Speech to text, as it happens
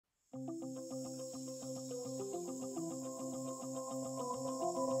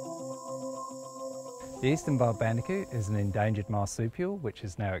The Eastern Barred Bandicoot is an endangered marsupial which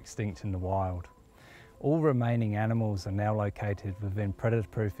is now extinct in the wild. All remaining animals are now located within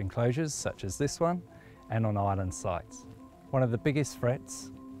predator-proof enclosures such as this one and on island sites. One of the biggest threats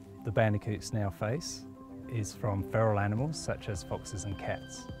the bandicoots now face is from feral animals such as foxes and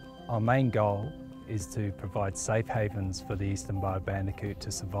cats. Our main goal is to provide safe havens for the Eastern Barred Bandicoot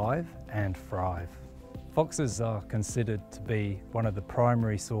to survive and thrive. Foxes are considered to be one of the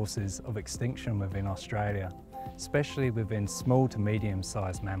primary sources of extinction within Australia, especially within small to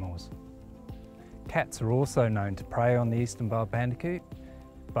medium-sized mammals. Cats are also known to prey on the Eastern Barred Bandicoot,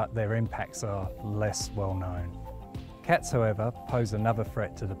 but their impacts are less well known. Cats, however, pose another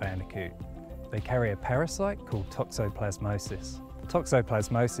threat to the bandicoot. They carry a parasite called toxoplasmosis.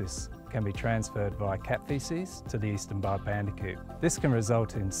 Toxoplasmosis can be transferred via cat feces to the Eastern Barred Bandicoot. This can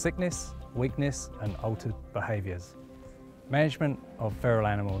result in sickness, weakness and altered behaviours. Management of feral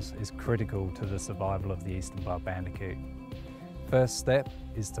animals is critical to the survival of the Eastern Barred Bandicoot. First step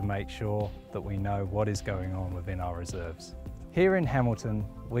is to make sure that we know what is going on within our reserves. Here in Hamilton,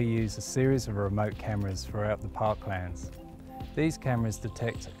 we use a series of remote cameras throughout the parklands. These cameras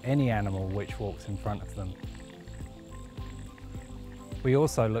detect any animal which walks in front of them. We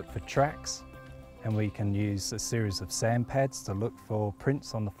also look for tracks, and we can use a series of sand pads to look for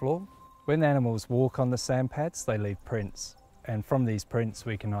prints on the floor. When animals walk on the sand pads, they leave prints, and from these prints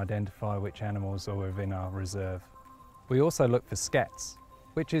we can identify which animals are within our reserve. We also look for scats,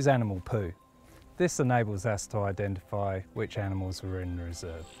 which is animal poo. This enables us to identify which animals are in the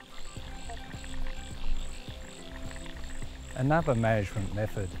reserve. Another management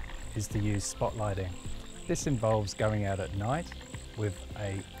method is to use spotlighting. This involves going out at night with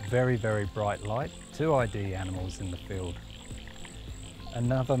a very bright light to ID animals in the field.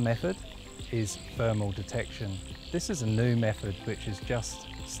 Another method is thermal detection. This is a new method which is just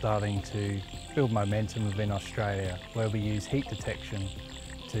starting to build momentum within Australia, where we use heat detection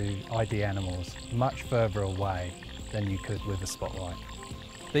to ID animals much further away than you could with a spotlight.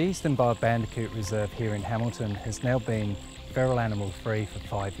 The Eastern Barred Bandicoot Reserve here in Hamilton has now been feral animal free for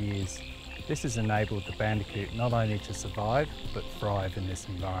 5 years. This has enabled the bandicoot not only to survive but thrive in this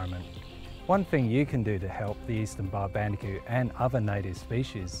environment. One thing you can do to help the Eastern Barred Bandicoot and other native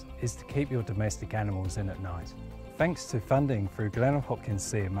species is to keep your domestic animals in at night. Thanks to funding through Glenelg Hopkins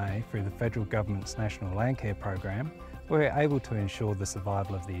CMA through the Federal Government's National Landcare Program, we're able to ensure the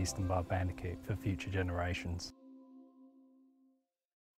survival of the Eastern Barred Bandicoot for future generations.